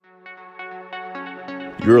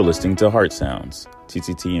You're listening to Heart Sounds,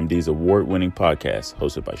 TCTMD's award-winning podcast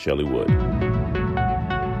hosted by Shelley Wood.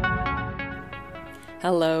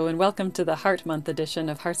 Hello, and welcome to the Heart Month edition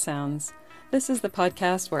of Heart Sounds. This is the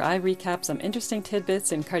podcast where I recap some interesting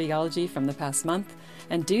tidbits in cardiology from the past month,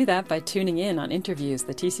 and do that by tuning in on interviews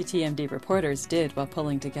the TCTMD reporters did while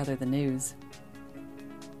pulling together the news.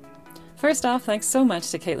 First off, thanks so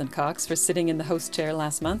much to Caitlin Cox for sitting in the host chair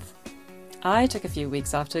last month. I took a few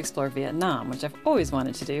weeks off to explore Vietnam, which I've always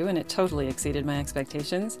wanted to do, and it totally exceeded my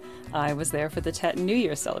expectations. I was there for the Tet New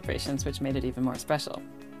Year celebrations, which made it even more special.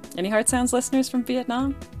 Any Heart Sounds listeners from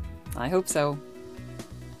Vietnam? I hope so.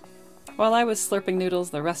 While I was slurping noodles,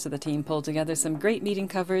 the rest of the team pulled together some great meeting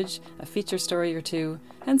coverage, a feature story or two,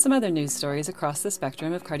 and some other news stories across the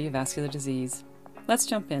spectrum of cardiovascular disease. Let's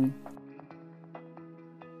jump in.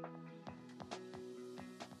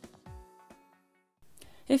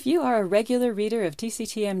 If you are a regular reader of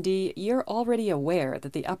TCTMD, you're already aware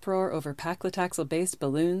that the uproar over paclitaxel-based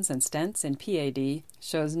balloons and stents in PAD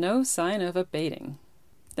shows no sign of abating.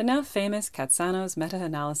 The now famous Katsanos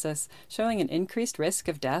meta-analysis showing an increased risk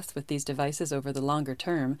of death with these devices over the longer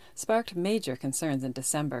term sparked major concerns in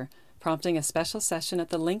December, prompting a special session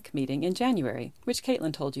at the LINC meeting in January, which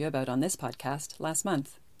Caitlin told you about on this podcast last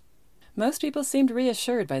month. Most people seemed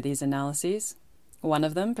reassured by these analyses. One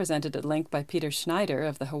of them, presented at LINC by Peter Schneider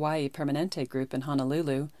of the Hawaii Permanente Group in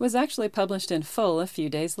Honolulu, was actually published in full a few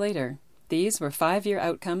days later. These were 5-year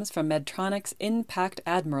outcomes from Medtronic's IMPACT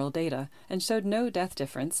Admiral data and showed no death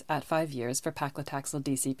difference at 5 years for paclitaxel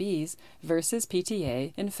DCBs versus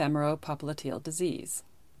PTA in femoropopliteal disease.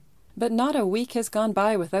 But not a week has gone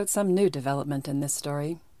by without some new development in this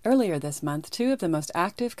story. Earlier this month, 2 of the most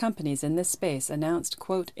active companies in this space announced,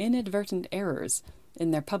 quote, inadvertent errors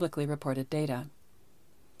in their publicly reported data.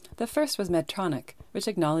 The first was Medtronic, which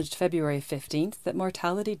acknowledged February 15th that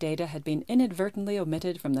mortality data had been inadvertently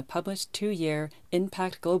omitted from the published 2-year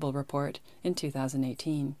IMPACT Global Report in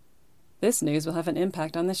 2018. This news will have an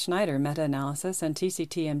impact on the Schneider meta-analysis, and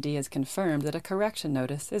TCTMD has confirmed that a correction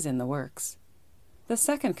notice is in the works. The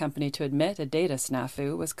second company to admit a data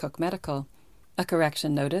snafu was Cook Medical. A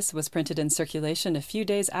correction notice was printed in circulation a few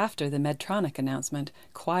days after the Medtronic announcement,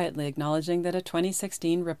 quietly acknowledging that a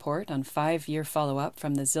 2016 report on 5-year follow-up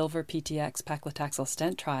from the Zilver PTX paclitaxel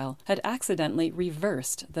stent trial had accidentally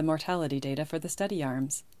reversed the mortality data for the study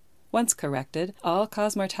arms. Once corrected,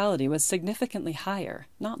 all-cause mortality was significantly higher,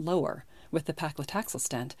 not lower, with the paclitaxel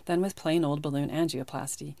stent than with plain old balloon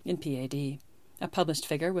angioplasty in PAD. A published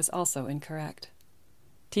figure was also incorrect.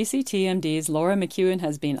 TCTMD's Laura McEwen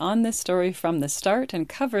has been on this story from the start and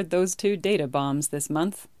covered those 2 data bombs this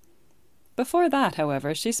month. Before that,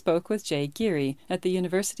 however, she spoke with Jay Geary at the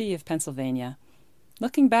University of Pennsylvania.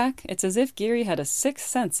 Looking back, it's as if Geary had a sixth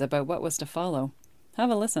sense about what was to follow. Have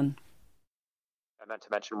a listen. I meant to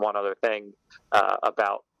mention one other thing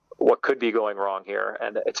about what could be going wrong here,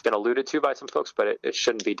 and it's been alluded to by some folks, but it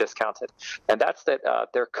shouldn't be discounted. And that's that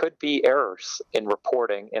there could be errors in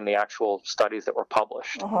reporting in the actual studies that were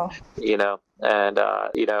published,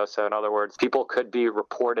 so in other words, people could be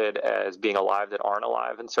reported as being alive that aren't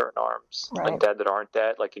alive in certain arms, right, and dead that aren't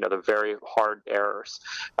dead, the very hard errors,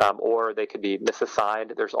 or they could be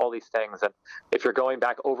misassigned. There's all these things, and if you're going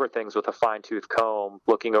back over things with a fine-tooth comb,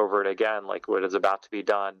 looking over it again, like what is about to be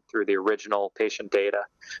done through the original patient data,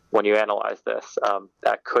 when you analyze this,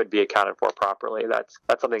 that could be accounted for properly. That's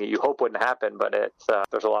something that you hope wouldn't happen, but it's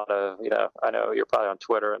there's a lot of, I know you're probably on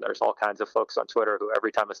Twitter, and there's all kinds of folks on Twitter who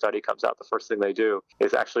every time a study comes out, the first thing they do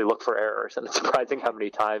is actually look for errors. And it's surprising how many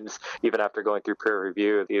times, even after going through peer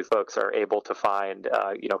review, these folks are able to find,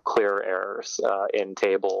 clear errors in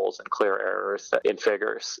tables and clear errors in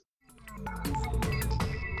figures.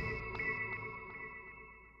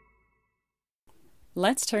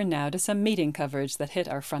 Let's turn now to some meeting coverage that hit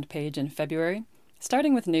our front page in February,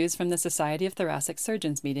 starting with news from the Society of Thoracic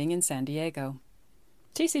Surgeons meeting in San Diego.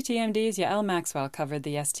 TCTMD's Yael Maxwell covered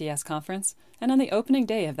the STS conference, and on the opening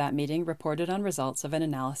day of that meeting reported on results of an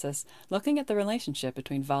analysis looking at the relationship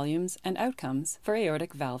between volumes and outcomes for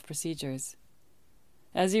aortic valve procedures.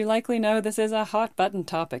 As you likely know, this is a hot-button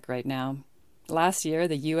topic right now. Last year,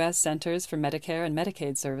 the U.S. Centers for Medicare and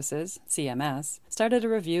Medicaid Services, CMS, started a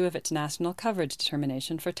review of its national coverage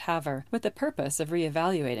determination for TAVR with the purpose of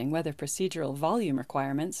reevaluating whether procedural volume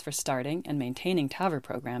requirements for starting and maintaining TAVR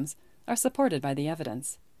programs are supported by the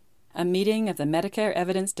evidence. A meeting of the Medicare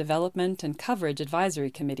Evidence Development and Coverage Advisory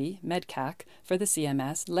Committee, MEDCAC, for the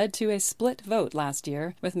CMS led to a split vote last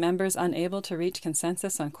year, with members unable to reach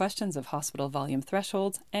consensus on questions of hospital volume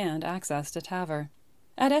thresholds and access to TAVR.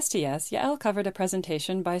 At STS, Yael covered a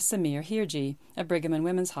presentation by Samir Hirji, a Brigham and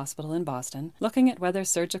Women's Hospital in Boston, looking at whether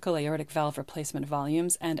surgical aortic valve replacement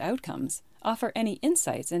volumes and outcomes offer any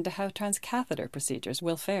insights into how transcatheter procedures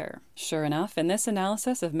will fare. Sure enough, in this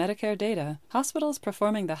analysis of Medicare data, hospitals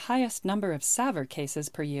performing the highest number of SAVR cases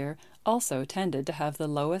per year also tended to have the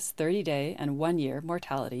lowest 30-day and 1-year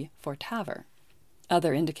mortality for TAVR.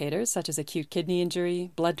 Other indicators, such as acute kidney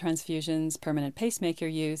injury, blood transfusions, permanent pacemaker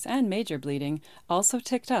use, and major bleeding, also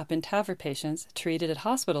ticked up in TAVR patients treated at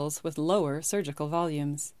hospitals with lower surgical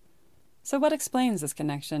volumes. So what explains this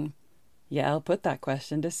connection? Yael put that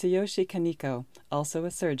question to Tsuyoshi Kaneko, also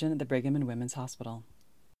a surgeon at the Brigham and Women's Hospital.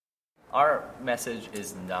 Our message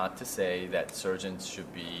is not to say that surgeons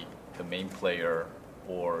should be the main player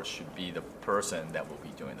or should be the person that will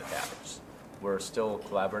be doing the TAVRs. We're still a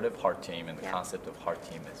collaborative heart team, and the concept of heart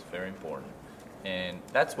team is very important. And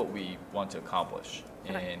that's what we want to accomplish.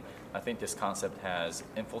 And I think this concept has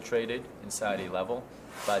infiltrated inside a level,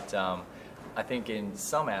 but I think in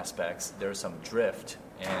some aspects there's some drift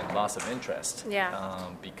and loss of interest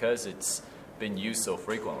because it's been used so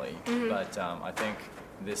frequently. But I think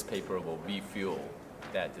this paper will refuel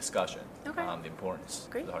that discussion on the importance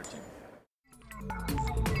of the heart team.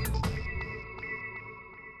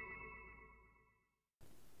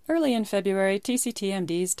 Early in February,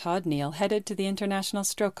 TCTMD's Todd Neal headed to the International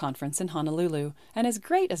Stroke Conference in Honolulu, and as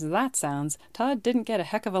great as that sounds, Todd didn't get a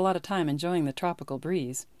heck of a lot of time enjoying the tropical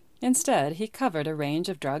breeze. Instead, he covered a range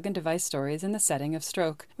of drug and device stories in the setting of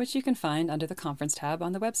stroke, which you can find under the conference tab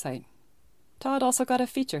on the website. Todd also got a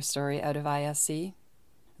feature story out of ISC.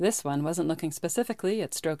 This one wasn't looking specifically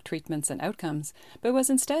at stroke treatments and outcomes, but was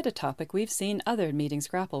instead a topic we've seen other meetings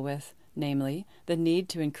grapple with, namely, the need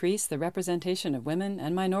to increase the representation of women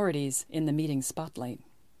and minorities in the meeting's spotlight.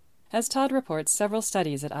 As Todd reports, several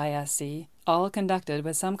studies at ISC, all conducted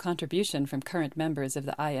with some contribution from current members of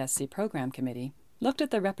the ISC Program Committee, looked at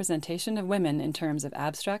the representation of women in terms of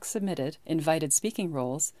abstracts submitted, invited speaking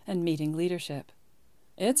roles, and meeting leadership.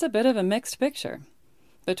 It's a bit of a mixed picture.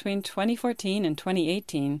 Between 2014 and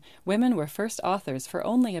 2018, women were first authors for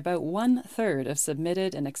only about 1/3 of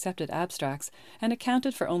submitted and accepted abstracts and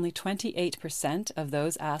accounted for only 28% of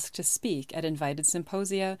those asked to speak at invited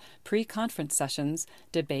symposia, pre-conference sessions,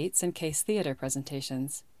 debates, and case theater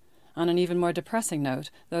presentations. On an even more depressing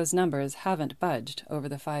note, those numbers haven't budged over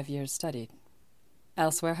the 5 years studied.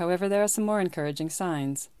 Elsewhere, however, there are some more encouraging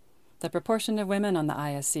signs. The proportion of women on the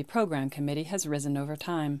ISC Program Committee has risen over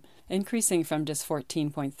time, increasing from just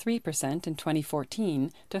 14.3% in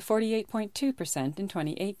 2014 to 48.2% in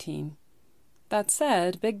 2018. That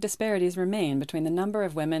said, big disparities remain between the number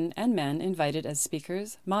of women and men invited as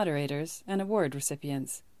speakers, moderators, and award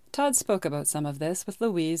recipients. Todd spoke about some of this with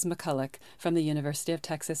Louise McCulloch from the University of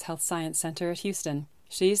Texas Health Science Center at Houston.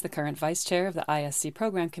 She's the current vice chair of the ISC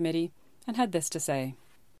Program Committee and had this to say.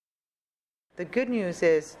 The good news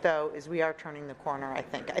is, though, is we are turning the corner, I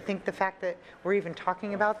think. I think the fact that we're even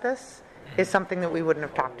talking about this is something that we wouldn't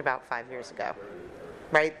have talked about 5 years ago,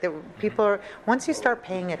 right? That people are, once you start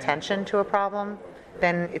paying attention to a problem,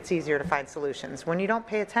 then it's easier to find solutions. When you don't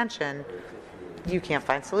pay attention, you can't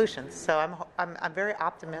find solutions. So I'm very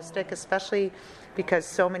optimistic, especially because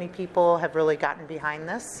so many people have really gotten behind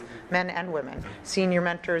this, men and women, senior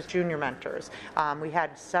mentors, junior mentors. We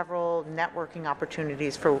had several networking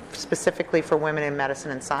opportunities specifically for women in medicine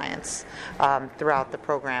and science throughout the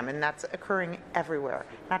program, and that's occurring everywhere,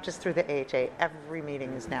 not just through the AHA. Every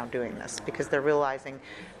meeting is now doing this because they're realizing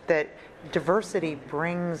that diversity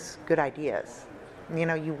brings good ideas. You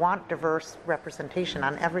know, you want diverse representation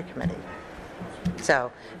on every committee.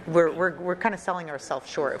 So we're kind of selling ourselves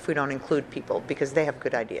short if we don't include people because they have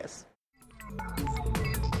good ideas.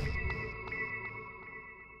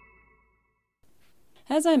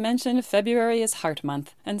 As I mentioned, February is Heart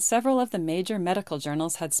Month, and several of the major medical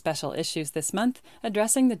journals had special issues this month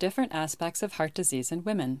addressing the different aspects of heart disease in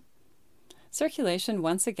women. Circulation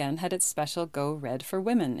once again had its special Go Red for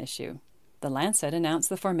Women issue. The Lancet announced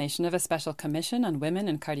the formation of a special commission on women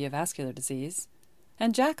and cardiovascular disease.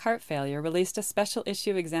 And JACC Heart Failure released a special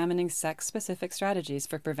issue examining sex-specific strategies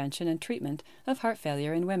for prevention and treatment of heart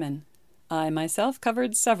failure in women. I myself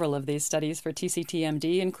covered several of these studies for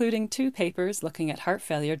TCTMD, including 2 papers looking at heart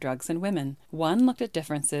failure drugs in women. One looked at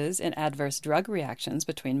differences in adverse drug reactions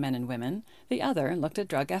between men and women. The other looked at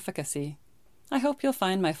drug efficacy. I hope you'll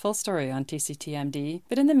find my full story on TCTMD,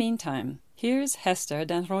 but in the meantime, here's Hester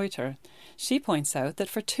Den Reuter. She points out that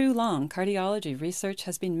for too long, cardiology research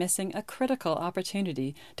has been missing a critical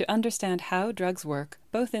opportunity to understand how drugs work,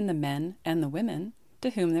 both in the men and the women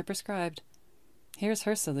to whom they're prescribed. Here's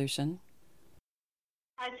her solution.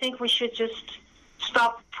 I think we should just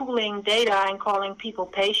stop pooling data and calling people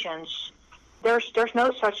patients. There's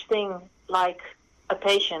no such thing like a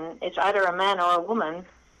patient. It's either a man or a woman,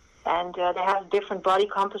 and they have different body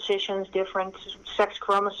compositions, different sex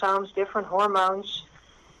chromosomes, different hormones.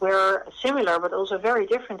 We're similar, but also very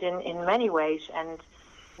different in many ways, and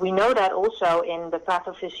we know that also in the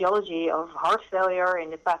pathophysiology of heart failure, in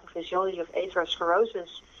the pathophysiology of atherosclerosis.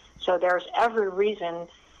 So there's every reason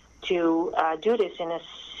to do this in a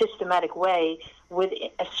systematic way,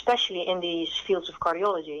 especially in these fields of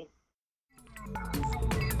cardiology.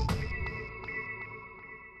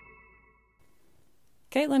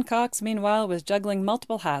 Caitlin Cox, meanwhile, was juggling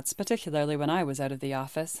multiple hats, particularly when I was out of the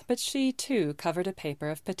office, but she, too, covered a paper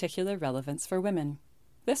of particular relevance for women.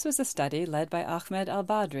 This was a study led by Ahmed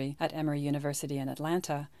Al-Badri at Emory University in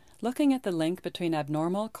Atlanta, looking at the link between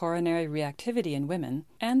abnormal coronary reactivity in women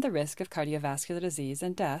and the risk of cardiovascular disease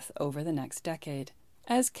and death over the next decade.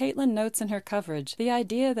 As Caitlin notes in her coverage, the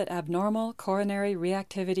idea that abnormal coronary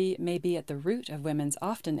reactivity may be at the root of women's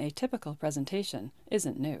often atypical presentation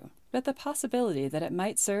isn't new. But the possibility that it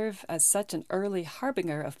might serve as such an early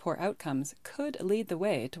harbinger of poor outcomes could lead the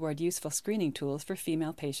way toward useful screening tools for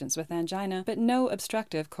female patients with angina but no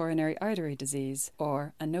obstructive coronary artery disease,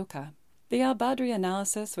 or ANOCA. The Al-Badri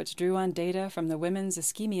analysis, which drew on data from the Women's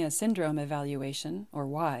Ischemia Syndrome Evaluation, or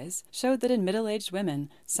WISE, showed that in middle-aged women,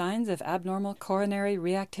 signs of abnormal coronary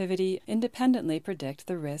reactivity independently predict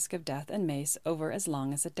the risk of death and MACE over as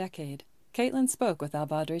long as a decade. Caitlin spoke with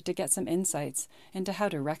Al-Badri to get some insights into how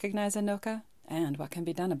to recognize ANOCA and what can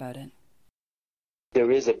be done about it. There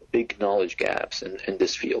is a big knowledge gaps in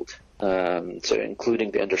this field, so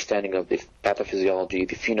including the understanding of the pathophysiology,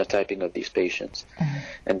 the phenotyping of these patients,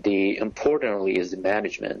 and importantly is the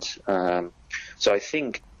management. So I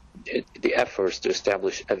think the efforts to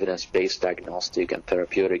establish evidence-based diagnostic and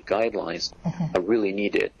therapeutic guidelines are really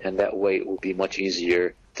needed, and that way it will be much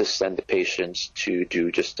easier to send the patients to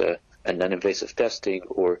do just a non-invasive testing,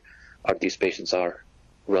 or are these patients are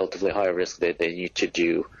relatively high risk that they need to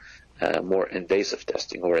do more invasive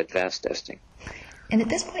testing or advanced testing. And at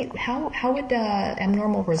this point, how would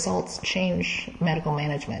abnormal results change medical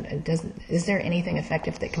management? Is there anything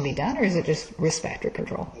effective that can be done, or is it just risk factor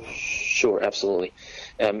control? Sure, absolutely.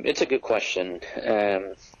 It's a good question.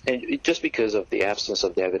 And just because of the absence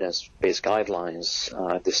of the evidence-based guidelines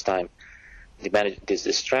at this time,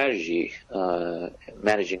 the strategy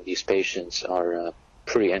managing these patients are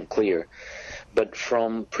pretty unclear. But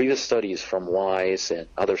from previous studies from WISE and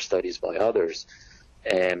other studies by others,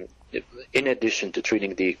 in addition to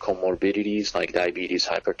treating the comorbidities like diabetes,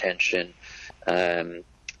 hypertension,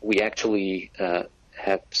 we actually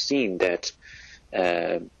have seen that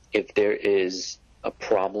if there is a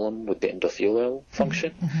problem with the endothelial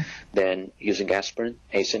function, then using aspirin,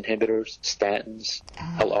 ACE inhibitors, statins,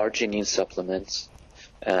 L-arginine supplements,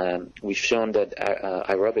 we've shown that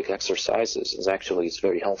aerobic exercises is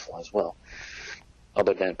very helpful as well.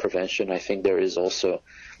 Other than prevention, I think there is also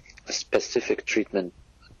a specific treatment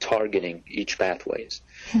targeting each pathways.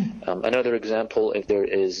 Another example, if there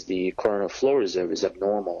is the coronary flow reserve is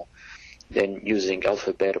abnormal, then using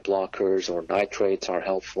alpha-beta blockers or nitrates are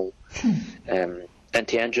helpful.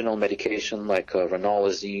 Antianginal medication like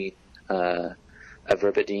ranolazine,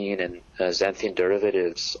 averapidine, and xanthine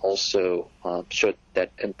derivatives also should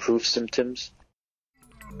that improve symptoms.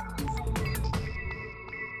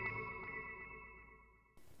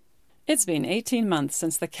 It's been 18 months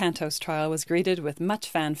since the CANTOS trial was greeted with much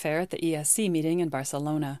fanfare at the ESC meeting in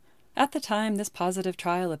Barcelona. At the time, this positive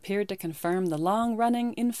trial appeared to confirm the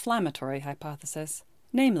long-running inflammatory hypothesis,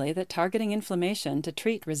 namely that targeting inflammation to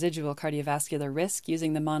treat residual cardiovascular risk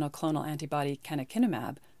using the monoclonal antibody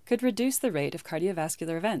canakinumab could reduce the rate of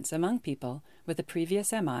cardiovascular events among people with a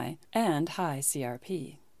previous MI and high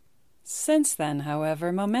CRP. Since then,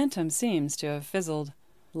 however, momentum seems to have fizzled.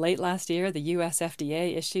 Late last year, the U.S.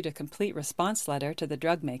 FDA issued a complete response letter to the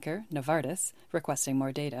drug maker, Novartis, requesting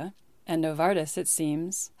more data, and Novartis, it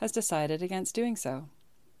seems, has decided against doing so.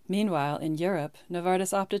 Meanwhile, in Europe,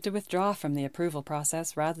 Novartis opted to withdraw from the approval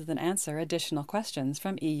process rather than answer additional questions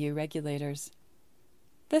from EU regulators.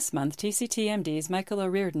 This month, TCTMD's Michael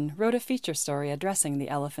O'Riordan wrote a feature story addressing the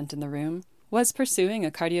elephant in the room. Was pursuing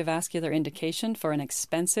a cardiovascular indication for an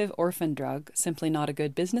expensive orphan drug simply not a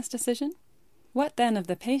good business decision? What then of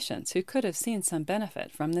the patients who could have seen some benefit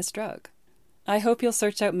from this drug? I hope you'll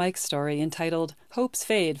search out Mike's story entitled Hopes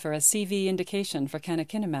Fade for a CV Indication for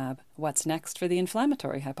Canakinumab, What's Next for the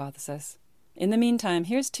Inflammatory Hypothesis? In the meantime,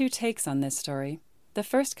 here's 2 takes on this story. The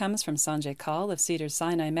first comes from Sanjay Kaul of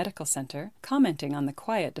Cedars-Sinai Medical Center, commenting on the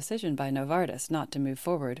quiet decision by Novartis not to move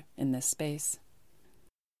forward in this space.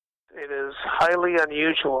 It is highly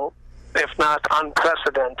unusual if not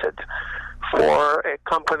unprecedented, for a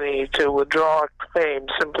company to withdraw a claim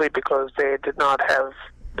simply because they did not have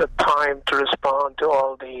the time to respond to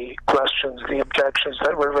all the questions, the objections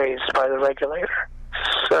that were raised by the regulator.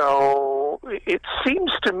 So it seems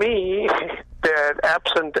to me that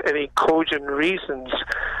absent any cogent reasons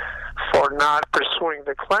for not pursuing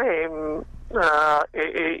the claim,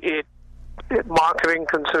 marketing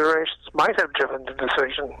considerations might have driven the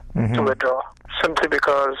decision to withdraw, simply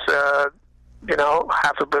because $500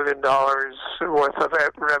 million worth of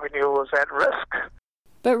revenue was at risk.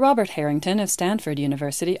 But Robert Harrington of Stanford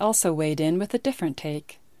University also weighed in with a different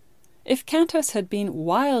take. If Cantos had been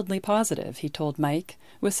wildly positive, he told Mike,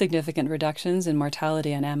 with significant reductions in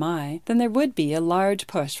mortality and MI, then there would be a large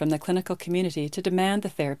push from the clinical community to demand the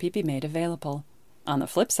therapy be made available. On the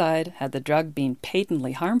flip side, had the drug been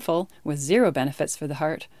patently harmful, with zero benefits for the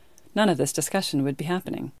heart, none of this discussion would be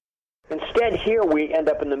happening. Instead, here we end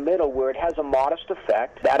up in the middle where it has a modest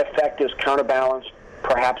effect. That effect is counterbalanced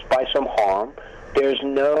perhaps by some harm. There's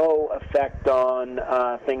no effect on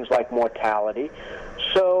things like mortality.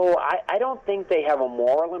 So I don't think they have a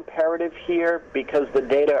moral imperative here because the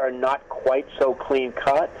data are not quite so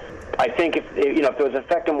clean-cut. I think if there was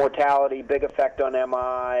effect on mortality, big effect on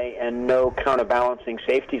MI, and no counterbalancing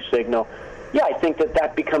safety signal, yeah, I think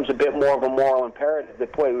that becomes a bit more of a moral imperative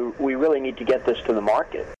that, boy, we really need to get this to the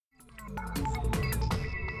market.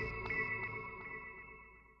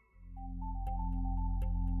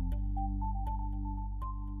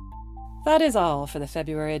 That is all for the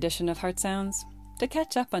February edition of Heart Sounds. To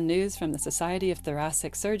catch up on news from the Society of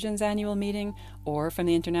Thoracic Surgeons annual meeting or from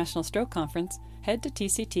the International Stroke Conference, head to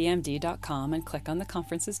tctmd.com and click on the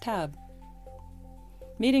Conferences tab.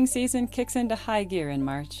 Meeting season kicks into high gear in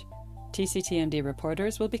March. TCTMD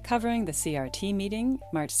reporters will be covering the CRT meeting,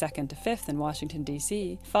 March 2nd to 5th in Washington,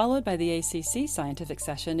 D.C., followed by the ACC scientific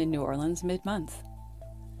session in New Orleans mid-month.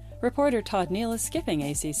 Reporter Todd Neal is skipping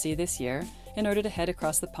ACC this year in order to head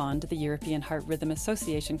across the pond to the European Heart Rhythm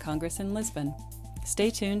Association Congress in Lisbon.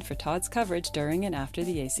 Stay tuned for Todd's coverage during and after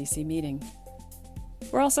the ACC meeting.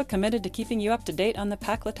 We're also committed to keeping you up to date on the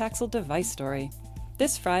paclitaxel device story.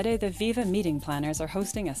 This Friday, the Viva meeting planners are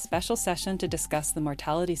hosting a special session to discuss the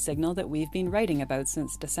mortality signal that we've been writing about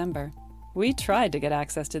since December. We tried to get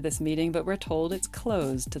access to this meeting, but we're told it's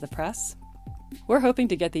closed to the press. We're hoping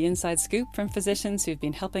to get the inside scoop from physicians who've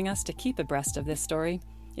been helping us to keep abreast of this story.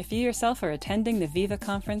 If you yourself are attending the Viva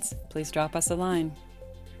conference, please drop us a line.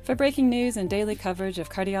 For breaking news and daily coverage of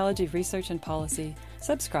cardiology research and policy,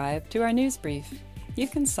 subscribe to our news brief. You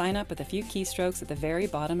can sign up with a few keystrokes at the very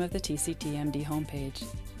bottom of the TCTMD homepage.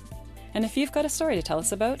 And if you've got a story to tell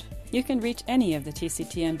us about, you can reach any of the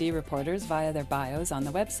TCTMD reporters via their bios on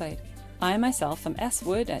the website. I myself am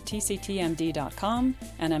swood@tctmd.com,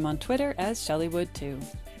 and I'm on Twitter as Shelley Wood too.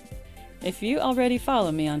 If you already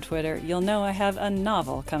follow me on Twitter, you'll know I have a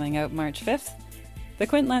novel coming out March 5th. The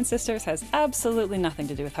Quintland Sisters has absolutely nothing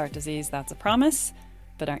to do with heart disease, that's a promise.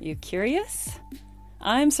 But aren't you curious?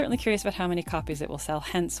 I'm certainly curious about how many copies it will sell,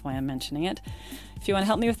 hence why I'm mentioning it. If you want to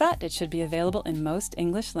help me with that, it should be available in most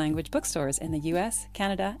English language bookstores in the US,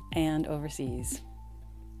 Canada, and overseas.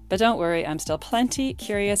 But don't worry, I'm still plenty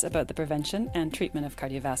curious about the prevention and treatment of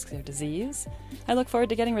cardiovascular disease. I look forward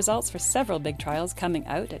to getting results for several big trials coming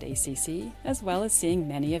out at ACC, as well as seeing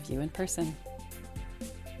many of you in person.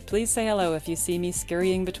 Please say hello if you see me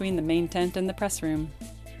scurrying between the main tent and the press room.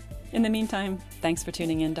 In the meantime, thanks for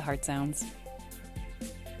tuning in to Heart Sounds.